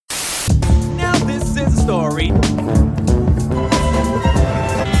story. Going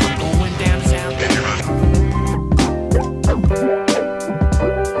downtown.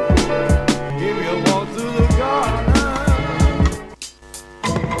 If you walk through the garden.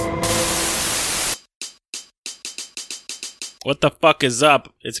 What the fuck is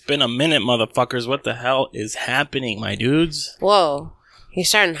up? It's been a minute, motherfuckers. What the hell is happening, my dudes? Whoa, you're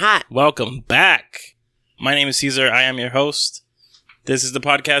starting hot. Welcome back. My name is Caesar. I am your host. This is the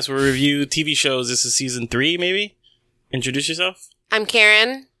podcast where we review TV shows. This is season 3, maybe? Introduce yourself. I'm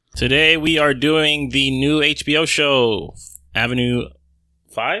Karen. Today we are doing the new HBO show, Avenue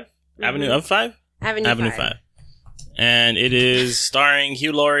 5? Mm-hmm. Avenue of 5? Avenue 5. And it is starring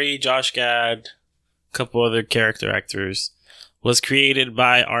Hugh Laurie, Josh Gad, a couple other character actors. Was created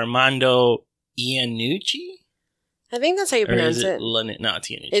by Armando Iannucci? I think that's how you Or pronounce is it. No, it's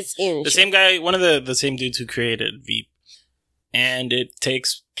Iannucci. It's Iannucci. The same guy, one of the same dudes who created Veep. And it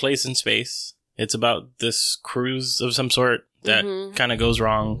takes place in space. It's about this cruise of some sort that kind of goes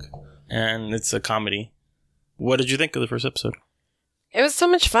wrong. And it's a comedy. What did you think of the first episode? It was so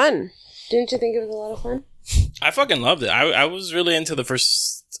much fun. Didn't you think it was a lot of fun? I fucking loved it. I was really into the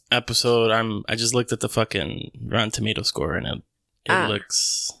first episode. I just looked at the fucking Rotten Tomato score and it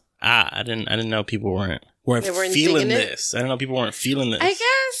looks... I didn't know people weren't feeling this. I didn't know people weren't feeling this. I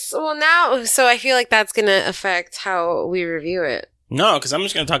guess. Well, now, so I feel like that's going to affect how we review it. No, because I'm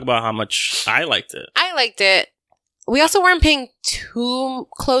just going to talk about how much I liked it. I liked it. We also weren't paying too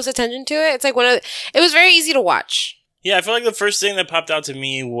close attention to it. It's like it was very easy to watch. Yeah, I feel like the first thing that popped out to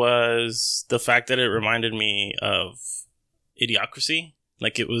me was the fact that it reminded me of Idiocracy.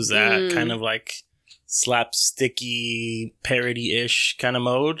 Like it was that kind of like slapsticky, parody-ish kind of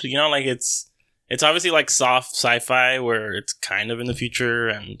mode. You know, like it's obviously like soft sci-fi where it's kind of in the future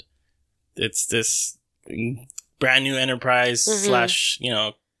and it's this brand new enterprise slash, you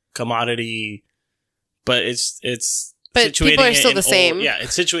know, commodity, but it's but people are still the same. Yeah,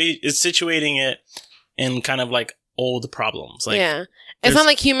 it's situating it in kind of like old problems. Like, yeah, it's not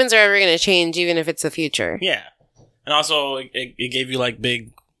like humans are ever going to change, even if it's the future. Yeah, and also it gave you like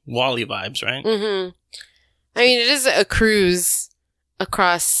big WALL-E vibes, right? Mm-hmm. I mean, it is a cruise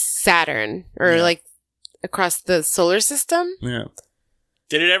across Saturn or like across the solar system. Yeah.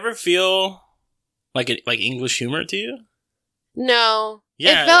 Did it ever feel like English humor to you? No.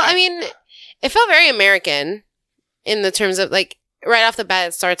 Yeah. It felt very American in the terms of like right off the bat.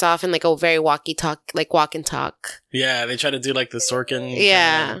 It starts off in like a very walk and talk. Yeah, they try to do like the Sorkin.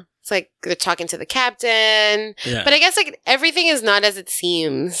 Yeah. It's like they're talking to the captain. Yeah. But I guess like everything is not as it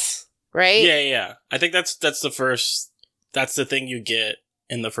seems, right? Yeah. I think that's the thing you get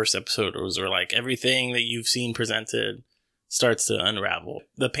in the first episode where like everything that you've seen presented starts to unravel.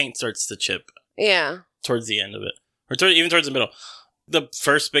 The paint starts to chip. Yeah. Towards the end of it. Or even towards the middle. The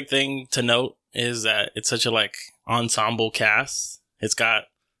first big thing to note is that it's such a like ensemble cast. It's got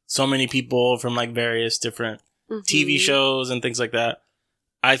so many people from like various different TV shows and things like that.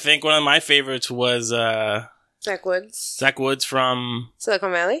 I think one of my favorites was Zach Woods. Zach Woods from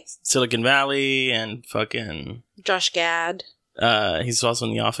Silicon Valley and fucking Josh Gad. He's also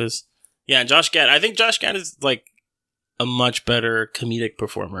in The Office. Yeah, Josh Gad. I think Josh Gad is like a much better comedic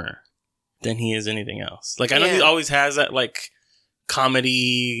performer than he is anything else. Like I know he always has that like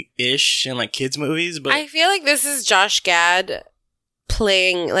comedy-ish in like kids movies, but I feel like this is Josh Gad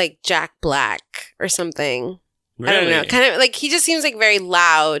playing like Jack Black or something. really? I don't know. Kind of like he just seems like very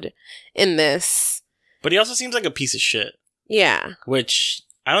loud in this. But he also seems like a piece of shit. Yeah. Which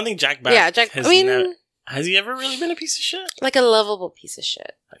I don't think Jack Black. Yeah, has he ever really been a piece of shit? Like a lovable piece of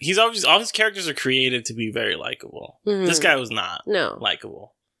shit. He's always all his characters are created to be very likable. Mm-hmm. This guy was not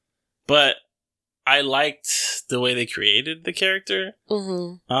likable, but I liked the way they created the character.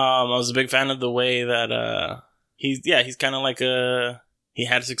 Mm-hmm. I was a big fan of the way that he's kind of like he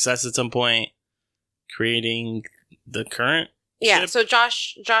had success at some point creating the current. Yeah, ship. so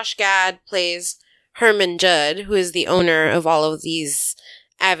Josh Gad plays Herman Judd, who is the owner of all of these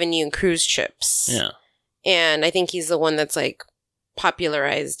Avenue cruise ships. Yeah. And I think he's the one that's like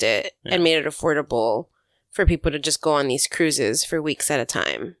popularized it and made it affordable for people to just go on these cruises for weeks at a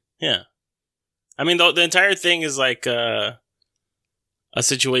time. Yeah. I mean, the entire thing is like a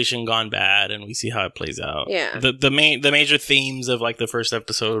situation gone bad, and we see how it plays out. Yeah. The major themes of like the first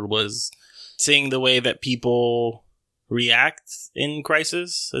episode was seeing the way that people react in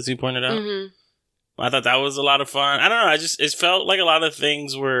crisis, as you pointed out. Mm-hmm. I thought that was a lot of fun. I don't know. It felt like a lot of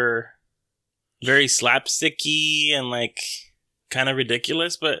things were very slapsticky and like kind of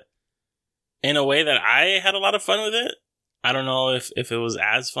ridiculous, but in a way that I had a lot of fun with it. I don't know if it was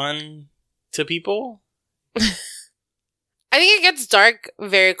as fun to people. I think it gets dark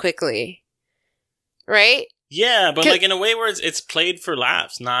very quickly. right? Yeah, but like in a way where it's played for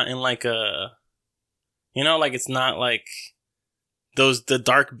laughs, not in like a, like it's not like the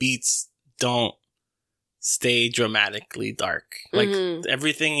dark beats don't stay dramatically dark. Like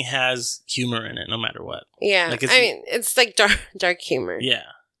everything has humor in it, no matter what. Yeah, like it's like dark humor. Yeah,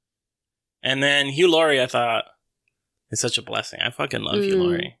 and then Hugh Laurie, I thought, is such a blessing. I fucking love Hugh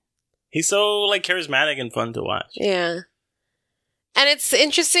Laurie. He's so like charismatic and fun to watch. Yeah, and it's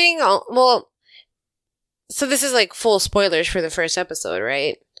interesting. Well, so this is like full spoilers for the first episode,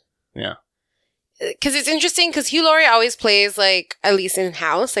 right? Yeah. Because it's interesting because Hugh Laurie always plays like, at least in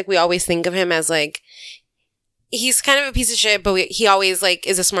house, like we always think of him as like, he's kind of a piece of shit, but he always like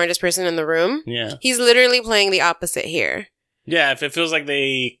is the smartest person in the room. Yeah. He's literally playing the opposite here. Yeah, if it feels like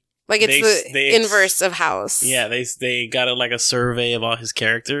it's the inverse of House. Yeah, they got a survey of all his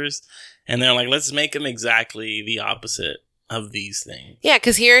characters, and they're like, let's make him exactly the opposite of these things. Yeah,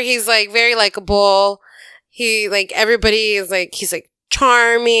 because here he's like very likable. He like everybody is like he's like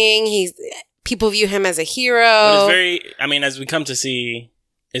charming. People view him as a hero. But it's very, as we come to see,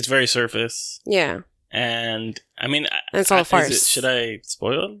 it's very surface. Yeah. And and it's all farce. Should I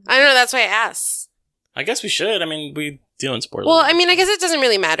spoil it? I don't know. That's why I asked. I guess we should. We deal in spoilers. Well, I guess it doesn't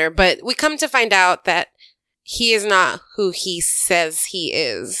really matter, but we come to find out that he is not who he says he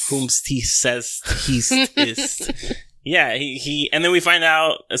is. Whom he says he is. Yeah, he and then we find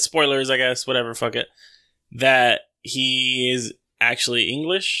out, spoilers, I guess, whatever, fuck it, that he is actually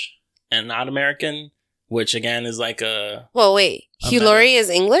English and not American, which again is like a... Well, wait. Hugh Laurie is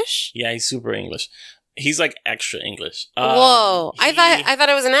English? Yeah, he's super English. He's like extra English. Whoa. I thought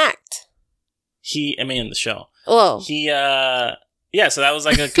it was an act. In the show. Whoa. Yeah, so that was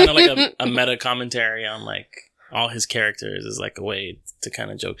like a kind of like a meta commentary on like all his characters is like a way to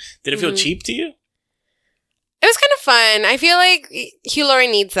kind of joke. Did it feel cheap to you? It was kind of fun. I feel like Hugh Laurie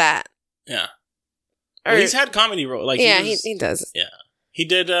needs that. Yeah. Well, he's had comedy roles. Like, he does. Yeah. He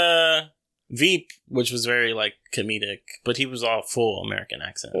did Veep, which was very like comedic, but he was all full American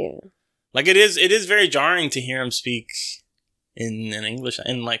accent. Yeah. Like it is very jarring to hear him speak in English,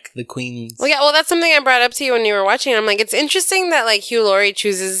 in like the Queen's. Well, yeah. Well, that's something I brought up to you when you were watching. I'm like, it's interesting that like Hugh Laurie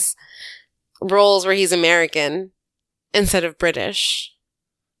chooses roles where he's American instead of British.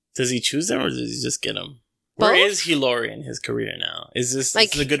 Does he choose them or does he just get them? Both? Where is Hugh Laurie in his career now? Is this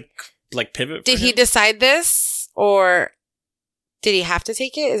a good like pivot? Did he decide this, or did he have to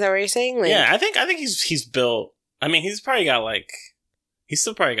take it? Is that what you're saying? Like, yeah, I think he's built. He's probably got like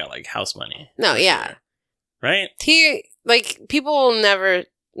still probably got like house money. No, yeah, sure. Right. He like people will never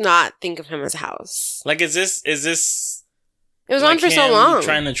not think of him as House. Like, is this? It was like on for so long.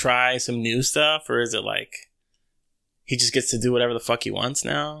 Trying to try some new stuff, or is it like he just gets to do whatever the fuck he wants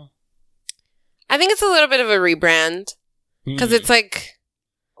now? I think it's a little bit of a rebrand because it's like,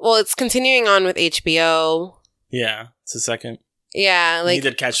 well, it's continuing on with HBO. Yeah, it's a second. Yeah, like he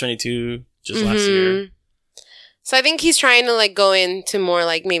did Catch-22 just last year. So I think he's trying to like go into more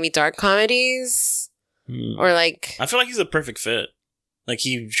like maybe dark comedies or like. I feel like he's a perfect fit. Like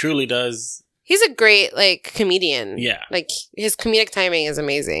he truly does. He's a great like comedian. Yeah, like his comedic timing is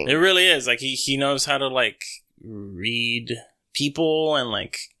amazing. It really is. Like he knows how to like read people and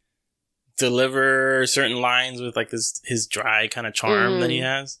like deliver certain lines with like his dry kind of charm that he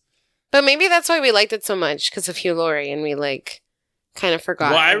has. But maybe that's why we liked it so much, because of Hugh Laurie, and we like kind of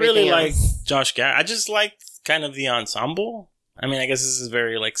forgot. Well, I really like Josh Gad. I just liked kind of the ensemble. I guess this is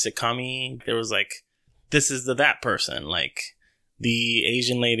very like sitcom-y. There was like, this is that person, like the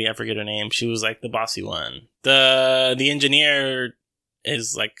Asian lady, I forget her name. She was like the bossy one. The engineer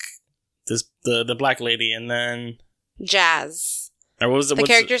is like the black lady, and then Jazz. Or what was the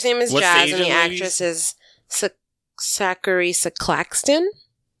character's name is Jazz, and the ladies? actress is Zachary Claxton.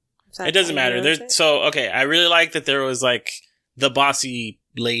 It doesn't matter. I really like that there was like the bossy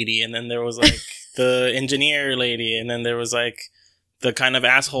lady, and then there was like the engineer lady, and then there was like the kind of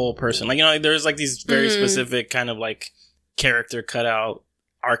asshole person. Like, there's like these very specific kind of like character cutout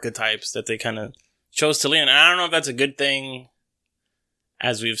archetypes that they kind of chose to lean. And I don't know if that's a good thing,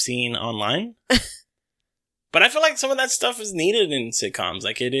 as we've seen online. But I feel like some of that stuff is needed in sitcoms.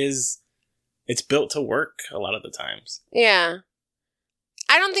 Like it's built to work a lot of the times. Yeah.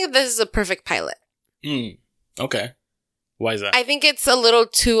 I don't think this is a perfect pilot. Okay. Why is that? I think it's a little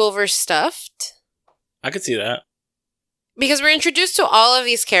too overstuffed. I could see that. Because we're introduced to all of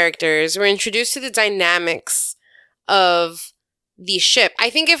these characters. We're introduced to the dynamics of the ship. I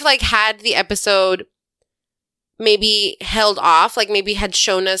think if like had the episode maybe held off, like maybe had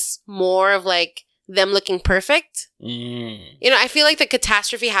shown us more of like them looking perfect. I feel like the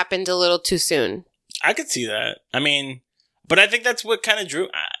catastrophe happened a little too soon. I could see that. But I think that's what kind of drew.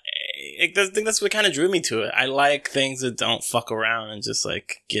 I think that's what kind of drew me to it. I like things that don't fuck around and just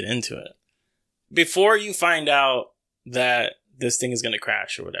like get into it. Before you find out that this thing is going to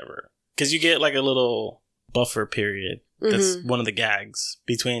crash or whatever, because you get like a little buffer period. That's one of the gags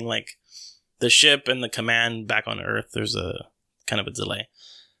between like the ship and the command back on Earth. There's a kind of a delay.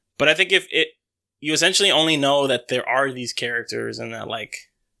 But I think you essentially only know that there are these characters and that like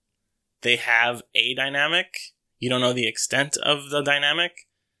they have a dynamic. You don't know the extent of the dynamic.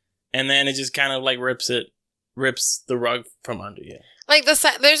 And then it just kind of like rips the rug from under you. Like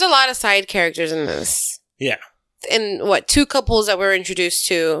there's a lot of side characters in this. Yeah. And two couples that we're introduced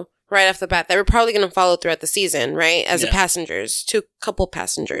to right off the bat that we're probably going to follow throughout the season, right? As the passengers, two couple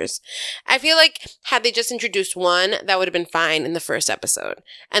passengers. I feel like had they just introduced one, that would have been fine in the first episode.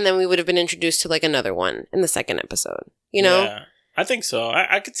 And then we would have been introduced to like another one in the second episode, you know? Yeah, I think so.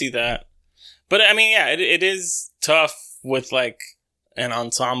 I could see that. But I mean, yeah, it is tough with like an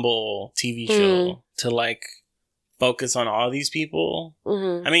ensemble TV show to like focus on all these people.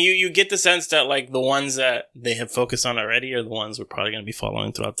 I mean, you get the sense that like the ones that they have focused on already are the ones we're probably going to be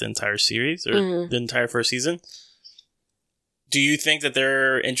following throughout the entire series or the entire first season. Do you think that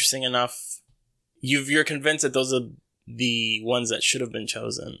they're interesting enough? You're convinced that those are the ones that should have been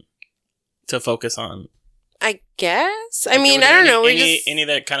chosen to focus on? I guess. Like, I mean, I don't know. Any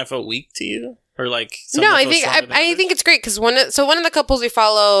that kind of felt weak to you? Or like no, I think it's great because one of the couples we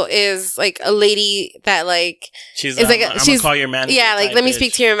follow is like a lady that like she's like I'm gonna call your manager. Yeah, like let me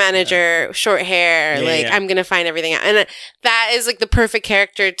speak to your manager. Short hair, I'm gonna find everything out, and that is like the perfect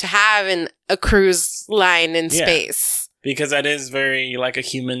character to have in a cruise line in space because that is very like a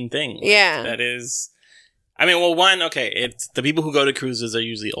human thing. Like, that is. I mean, well, it's the people who go to cruises are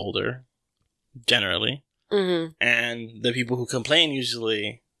usually older, generally, and the people who complain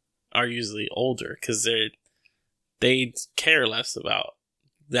are usually older because they care less about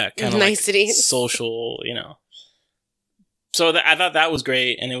that kind of nicety, like social, you know. So I thought that was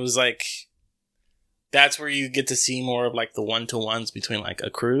great, and it was like that's where you get to see more of like the one-to-ones between like a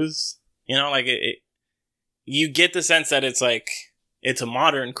cruise, you know, like you get the sense that it's like it's a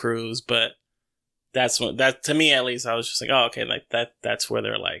modern cruise, but that to me at least I was just like, oh, okay, like that's where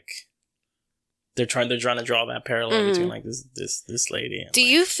they're like. They're trying to draw that parallel between like this lady and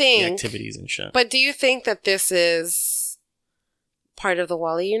you think the activities and shit. But do you think that this is part of the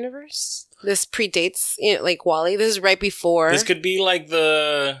WALL-E universe? This predates like WALL-E. This is right before. This could be like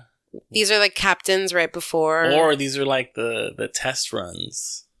these are like captains right before, or these are like the test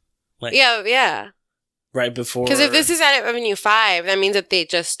runs. Like yeah. Right before. Because if this is at Avenue 5, that means that they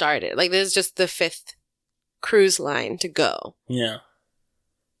just started. Like this is just the 5th cruise line to go. Yeah.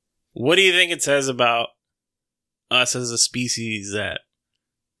 What do you think it says about us as a species that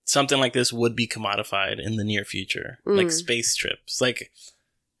something like this would be commodified in the near future? Like space trips. Like,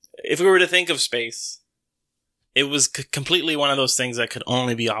 if we were to think of space, it was completely one of those things that could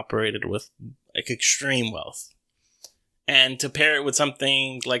only be operated with like extreme wealth. And to pair it with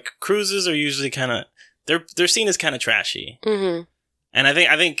something like cruises are usually kind of, they're seen as kind of trashy. And I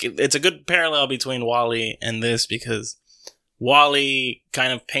think it's a good parallel between WALL-E and this because WALL-E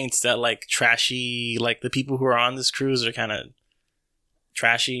kind of paints that like trashy, like the people who are on this cruise are kind of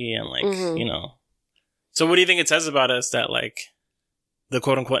trashy and like, you know. So what do you think it says about us that like the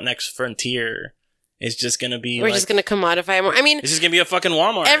quote unquote next frontier is just going to be we're just going to commodify more. I mean, it's just going to be a fucking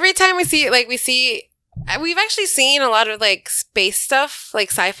Walmart. Every time we've actually seen a lot of like space stuff, like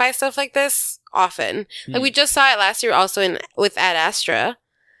sci-fi stuff like this often. Like we just saw it last year also with Ad Astra.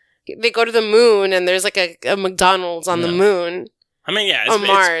 They go to the moon and there's like a McDonald's on the moon. I mean, yeah, on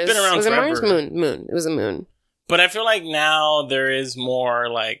Mars. It's been around was forever. it Mars? Moon. It was a moon. But I feel like now there is more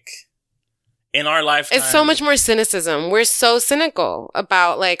like in our lifetime. It's so much more cynicism. We're so cynical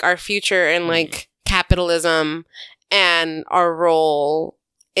about like our future and like capitalism and our role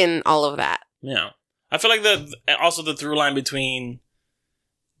in all of that. Yeah. I feel like also the through line between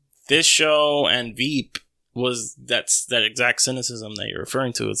this show and Veep was that exact cynicism that you're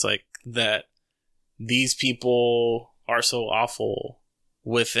referring to. It's like that these people are so awful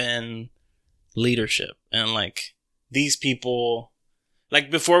within leadership. And like these people, like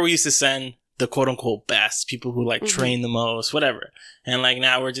before we used to send the quote unquote best, people who like train the most, whatever. And like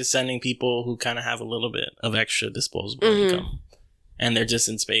now we're just sending people who kind of have a little bit of extra disposable income. And they're just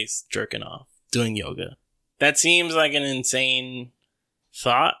in space jerking off, doing yoga. That seems like an insane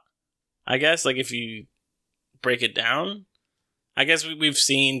thought, I guess. Like if you break it down, I guess we've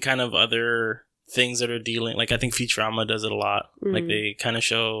seen kind of other things that are dealing, like I think Futurama does it a lot. Like they kind of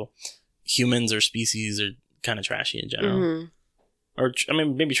show humans or species are kind of trashy in general. Or I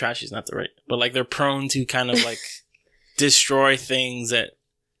mean maybe trashy is not the right, but like they're prone to kind of like destroy things that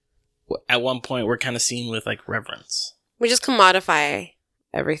at one point were kind of seen with like reverence. We just commodify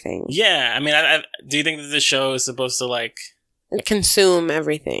everything. Yeah, I mean, I do you think that this show is supposed to like And consume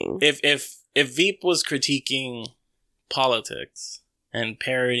everything. if Veep was critiquing politics and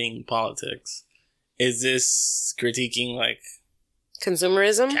parroting politics, is this critiquing like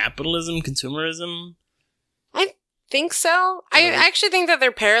Consumerism? capitalism, consumerism? I think so. I actually think that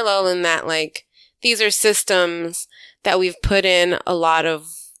they're parallel in that, like, these are systems that we've put in a lot of,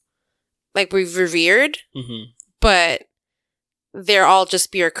 like, we've revered, Mm-hmm. but they're all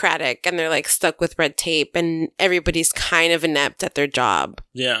just bureaucratic and they're, like, stuck with red tape and everybody's kind of inept at their job.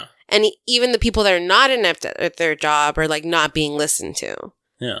 Yeah. And even the people that are not inept at their job are, like, not being listened to.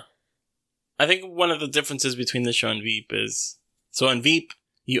 Yeah. I think one of the differences between this show and Veep is, so in Veep,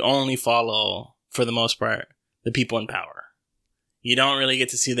 you only follow, for the most part, the people in power. You don't really get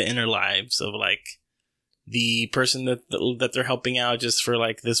to see the inner lives of, like, the person that they're helping out just for,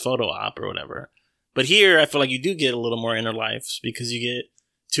 like, this photo op or whatever. But here, I feel like you do get a little more inner lives because you get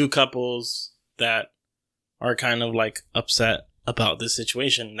two couples that are kind of, like, upset about this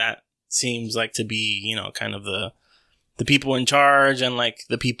situation. That seems like to be, you know, kind of the people in charge and, like,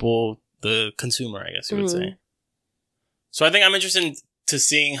 the consumer, I guess you would say. So I think I'm interested to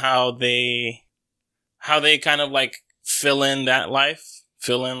seeing how they kind of like fill in that life,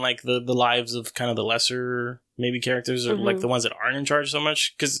 fill in like the lives of kind of the lesser maybe characters or like the ones that aren't in charge so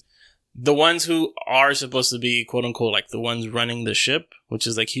much. Because the ones who are supposed to be quote unquote like the ones running the ship, which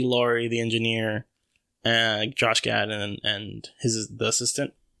is like Hugh Laurie, the engineer, and Josh Gad and the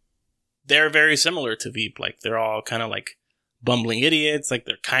assistant, they're very similar to Veep. Like they're all kind of like bumbling idiots. Like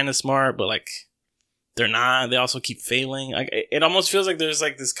they're kind of smart, but like they're not. They also keep failing. Like it almost feels like there's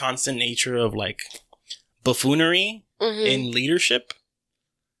like this constant nature of like buffoonery in leadership.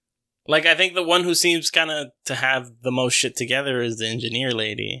 Like I think the one who seems kind of to have the most shit together is the engineer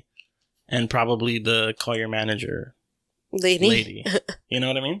lady, and probably the call your manager lady. You know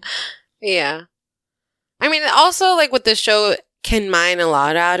what I mean? Yeah. I mean, also like what the show can mine a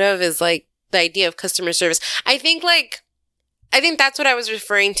lot out of is like the idea of customer service. I think that's what I was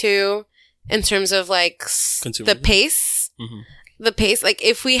referring to in terms of like the pace. The pace. Like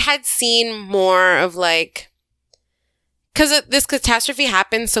if we had seen more of like, because this catastrophe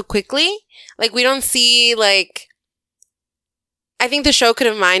happened so quickly, like we don't see like, I think the show could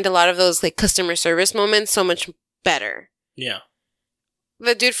have mined a lot of those like customer service moments so much better. Yeah.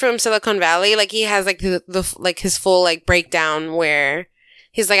 The dude from Silicon Valley, like he has like the like his full like breakdown where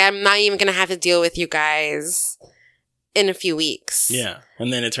he's like, I'm not even gonna have to deal with you guys in a few weeks. Yeah.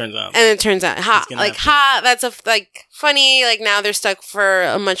 And then it turns out, that's a like funny, like now they're stuck for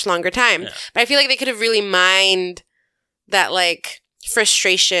a much longer time. Yeah. But I feel like they could have really mined that like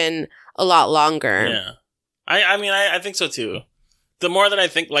frustration a lot longer. Yeah. I mean, I think so too. The more that I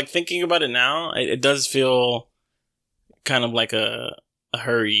think, like thinking about it now, it does feel kind of like a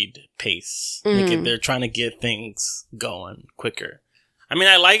hurried pace. Like they're trying to get things going quicker. I mean,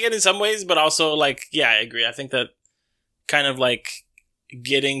 I like it in some ways, but also like, yeah, I agree. I think that kind of like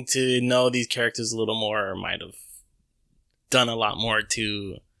getting to know these characters a little more might have done a lot more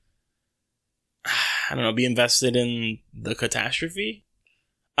to, I don't know, be invested in the catastrophe.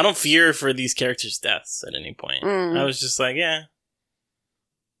 I don't fear for these characters' deaths at any point. I was just like, yeah,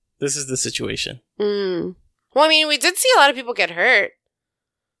 this is the situation. Well, I mean, we did see a lot of people get hurt.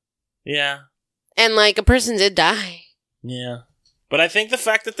 Yeah. And like a person did die. Yeah. But I think the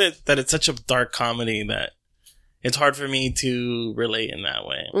fact that it's such a dark comedy that it's hard for me to relate in that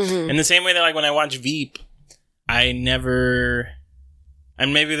way. In the same way that like when I watch Veep, I never,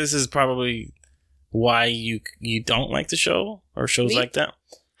 and maybe this is probably why you don't like the show or shows Veep? like that.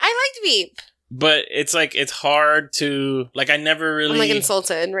 I liked Veep. But it's like, it's hard to, like I never really. I'm like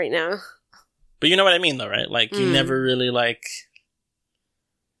insulted right now. But you know what I mean though, right? Like you never really like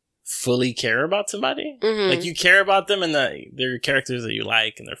fully care about somebody. Like you care about them and they're characters that you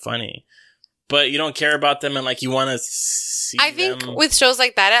like and they're funny. But you don't care about them and like you want to see I think them. with shows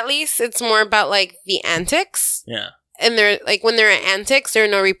like that, at least, it's more about like the antics. Yeah. And they're like, when there are antics, there are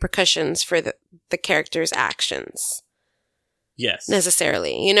no repercussions for the character's actions. Yes.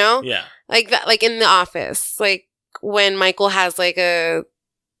 Necessarily, you know? Yeah. Like that, like in The Office, like when Michael has like a,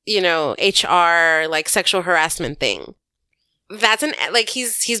 you know, HR, like sexual harassment thing. That's like,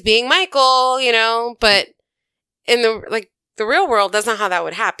 he's being Michael, you know, but in the real world, that's not how that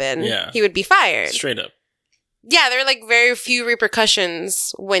would happen. Yeah. He would be fired. Straight up. Yeah, there are like very few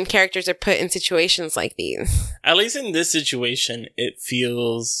repercussions when characters are put in situations like these. At least in this situation, it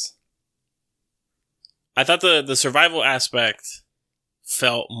feels. I thought the survival aspect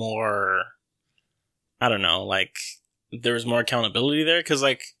felt more. I don't know, like there was more accountability there because,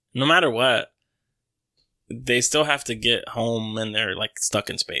 like, no matter what, they still have to get home and they're like stuck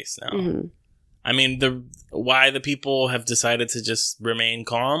in space now. Mm-hmm. I mean, why the people have decided to just remain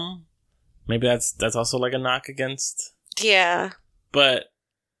calm, maybe that's also like a knock against. Yeah. But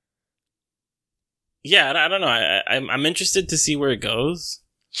yeah, I don't know. I'm interested to see where it goes.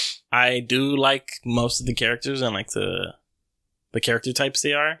 I do like most of the characters and like the character types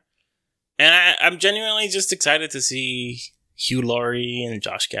they are. And I'm genuinely just excited to see Hugh Laurie and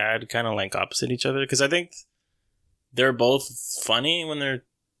Josh Gad kind of like opposite each other. Because I think they're both funny when they're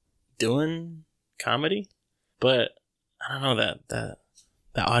doing comedy. But I don't know that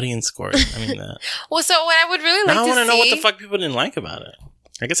audience score. I mean that. Well, so what I would really like now to see... I want to know what the fuck people didn't like about it.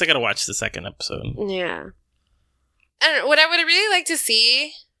 I guess I gotta watch the second episode. Yeah. And what I would really like to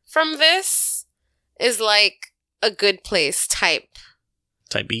see from this is like a Good Place type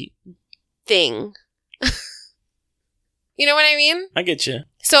beat. thing. You know what I mean? I get you.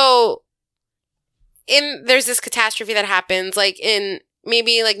 So there's this catastrophe that happens, like in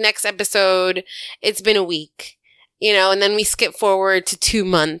maybe like next episode, it's been a week, you know, and then we skip forward to 2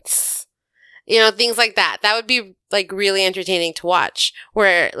 months, you know, things like that. That would be like really entertaining to watch,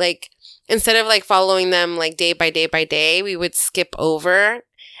 where like instead of like following them like day by day by day, we would skip over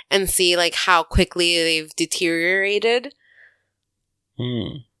and see like how quickly they've deteriorated.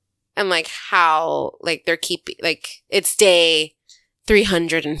 And like how like they're keeping, like it's day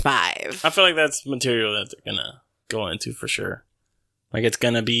 305. I feel like that's material that they're gonna go into for sure. Like it's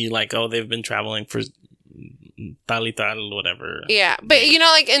gonna be like, oh, they've been traveling for tal y tal, whatever. Yeah, but you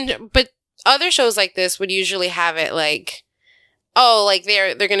know, like, but other shows like this would usually have it like, oh, like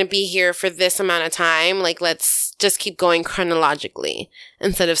they're gonna be here for this amount of time. Like let's just keep going chronologically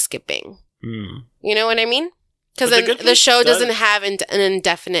instead of skipping. You know what I mean? Because then the show doesn't have an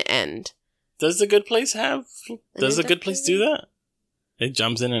indefinite end. Does The Good Place have? Does The Good Place do that? It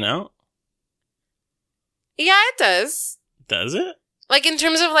jumps in and out? Yeah, it does. Does it? Like in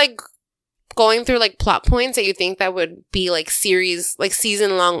terms of like going through like plot points that you think that would be like series, like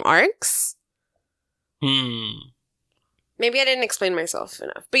season long arcs? Maybe I didn't explain myself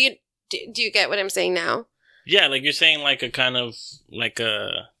enough. But do you get what I'm saying now? Yeah, like you're saying like a kind of like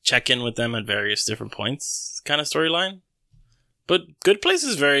a check-in with them at various different points kind of storyline. But Good Place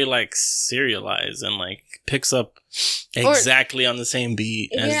is very like serialized and like picks up exactly on the same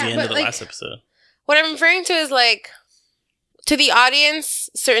beat as the end of the last episode. What I'm referring to is like, to the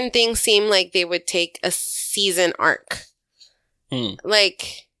audience, certain things seem like they would take a season arc.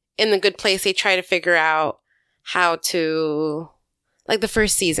 Like in The Good Place, they try to figure out how to, like the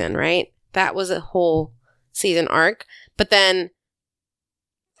first season, right? That was a whole season arc. But then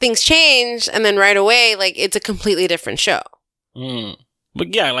things change, and then right away, like it's a completely different show.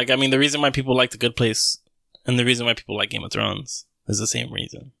 But yeah, like I mean, the reason why people like The Good Place and the reason why people like Game of Thrones is the same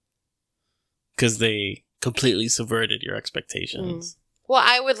reason. Because they completely subverted your expectations. Well,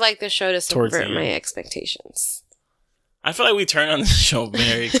 I would like the show to subvert my expectations. I feel like we turned on the show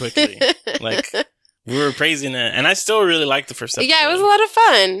very quickly. Like, we were praising it, and I still really liked the first episode. Yeah, it was a lot of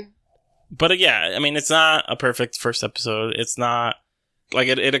fun. But yeah, I mean, it's not a perfect first episode. It's not, like,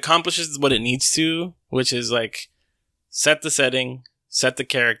 it accomplishes what it needs to, which is, like, set the setting, set the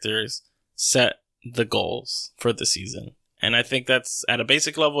characters, set the goals for the season. And I think that's, at a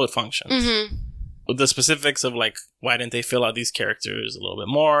basic level, it functions. With the specifics of, like, why didn't they fill out these characters a little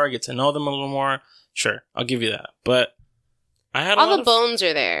bit more, get to know them a little more, sure, I'll give you that. But I had all the bones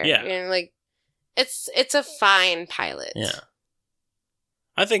are there. Yeah. And, like, it's a fine pilot. Yeah.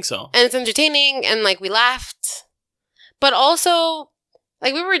 I think so. And it's entertaining, and, like, we laughed. But also,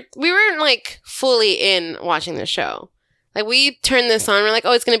 like, we weren't, like, fully in watching the show. Like, we turned this on, we're like,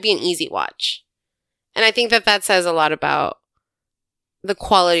 oh, it's going to be an easy watch. And I think that says a lot about the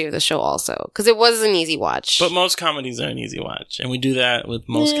quality of the show also. Because it was an easy watch. But most comedies are an easy watch. And we do that with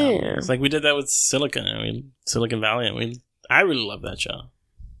most comedies. Like, we did that with Silicon Valley. And I really love that show.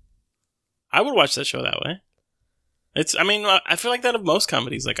 I would watch that show that way. I feel like that of most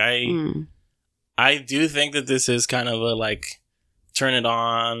comedies. Like, I do think that this is kind of a, like, turn it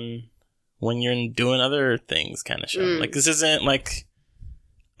on when you're doing other things kind of show. Like, this isn't, like,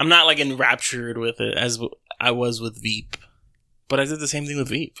 I'm not, like, enraptured with it as I was with Veep. But I did the same thing with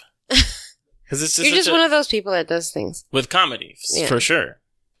Veep. Because it's You're just one of those people that does things. With comedy, for sure.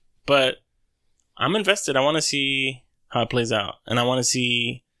 But I'm invested. I want to see how it plays out. And I want to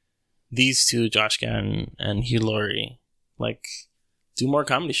see these two, Josh Gad and Hugh Laurie, like, do more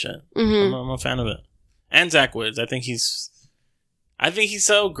comedy shit. I'm a fan of it. And Zach Woods. I think he's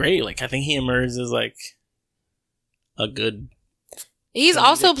so great. Like, I think he emerged as, like, a good... He's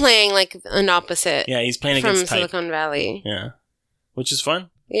also playing, like, an opposite. Yeah, he's playing from against Silicon type. Valley. Yeah. Which is fun.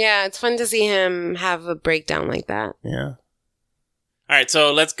 Yeah, it's fun to see him have a breakdown like that. Yeah. All right,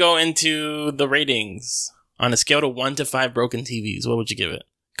 so let's go into the ratings. On a scale of 1 to 5 broken TVs, what would you give it?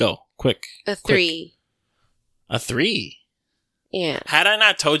 Go, quick. A quick. 3. A 3? Yeah. Had I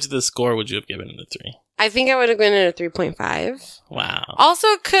not told you the score, would you have given it a 3? I think I would have given it a 3.5. Wow. Also,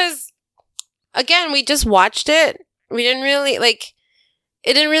 because, again, we just watched it. We didn't really, like,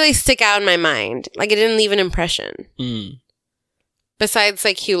 it didn't really stick out in my mind. Like, it didn't leave an impression. Besides,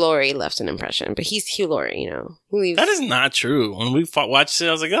 like, Hugh Laurie left an impression. But he's Hugh Laurie, you know. He leaves. That is not true. When we watched it,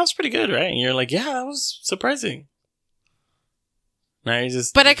 I was like, that was pretty good, right? And you're like, yeah, that was surprising. Now you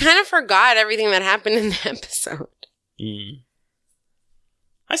just... But I kind of forgot everything that happened in the episode.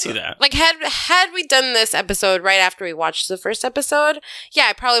 I see that. Like, had we done this episode right after we watched the first episode, yeah,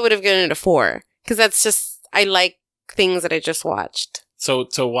 I probably would have given it a 4. Because that's just, I like things that I just watched. So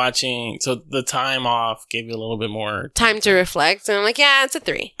the time off gave you a little bit more... Time to reflect. And I'm like, yeah, it's a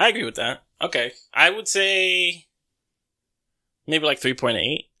 3. I agree with that. Okay. I would say maybe like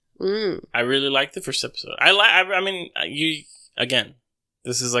 3.8. I really liked the first episode. I mean, you... Again,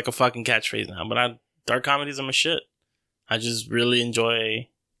 this is like a fucking catchphrase now, but dark comedies are my shit. I just really enjoy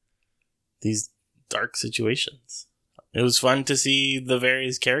these dark situations. It was fun to see the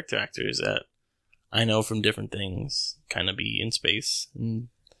various character actors that I know from different things kind of be in space and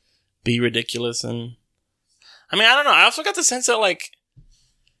be ridiculous. And I mean, I don't know. I also got the sense that like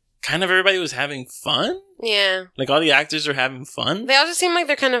kind of everybody was having fun. Yeah. Like all the actors are having fun. They all just seem like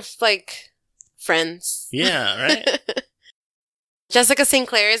they're kind of like friends. Yeah, right? Jessica St.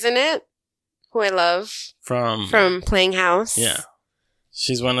 Clair is in it, who I love. From Playing House. Yeah.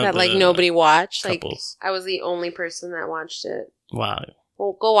 She's one of that, like, nobody watched. Couples. Like, I was the only person that watched it. Wow.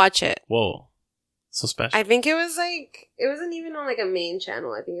 Well, go watch it. Whoa. So special. I think it was, like, it wasn't even on, like, a main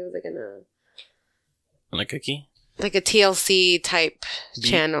channel. I think it was, like, on a cookie? Like a TLC type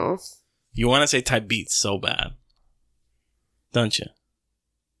channel. You want to say type beats so bad. Don't you?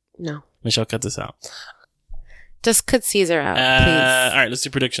 No. Michelle, cut this out. Just cut Caesar out, please. All right, let's do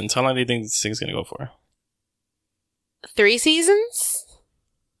predictions. How long do you think this thing's going to go for? 3 seasons?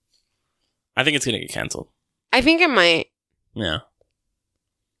 I think it's going to get canceled. I think it might. Yeah.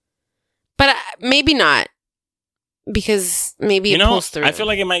 But maybe not. Because maybe it pulls through. I feel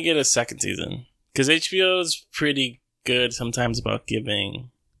like it might get a second season. Because HBO is pretty good sometimes about giving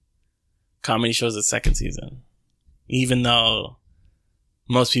comedy shows a second season. Even though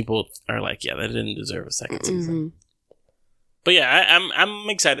most people are like, yeah, that didn't deserve a second season. But yeah, I'm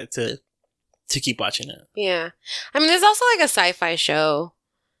excited to keep watching it. Yeah. I mean, there's also like a sci-fi show,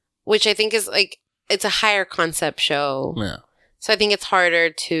 which I think is like, it's a higher concept show. Yeah. So I think it's harder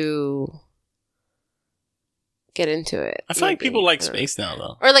to get into it. I feel like people like space now,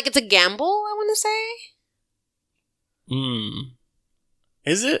 though. Or like it's a gamble, I want to say.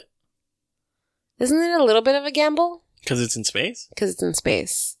 Is it? Isn't it a little bit of a gamble? Because it's in space? Because it's in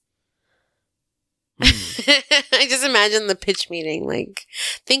space. I just imagine the pitch meeting. Like,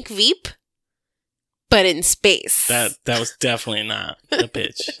 think Veep, but in space. That was definitely not the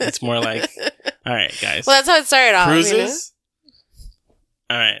pitch. It's more like, all right, guys. Well, that's how it started off. Cruises?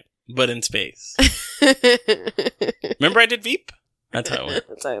 You know? All right, but in space. Remember I did Veep? That's how it went.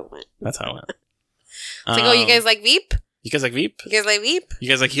 That's how it went. That's how it went. It's like, oh, you guys like Veep? You guys like Veep? You guys like Veep? You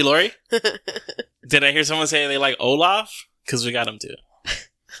guys like Hugh Laurie? Did I hear someone say they like Olaf? Because we got him too.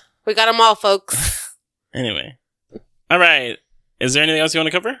 We got them all, folks. Anyway. All right. Is there anything else you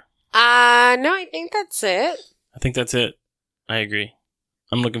want to cover? No, I think that's it. I think that's it. I agree.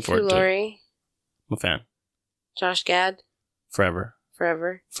 I'm looking forward to it. I'm a fan. Josh Gad. Forever.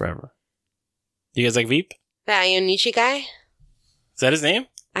 You guys like Veep? The Ionici guy? Is that his name?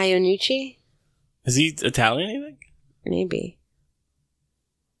 Ionici? Is he Italian, you think? Maybe.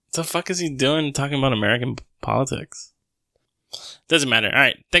 What the fuck is he doing talking about American politics? Doesn't matter. All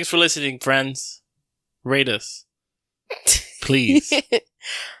right. Thanks for listening, friends. Rate us. Please.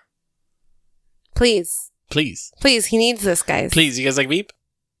 Please, he needs this, guys. Please, you guys like Veep?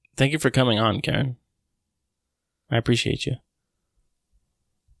 Thank you for coming on, Karen. I appreciate you.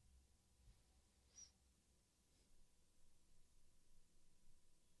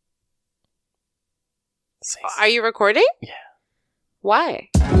 Are you recording? Yeah. Why?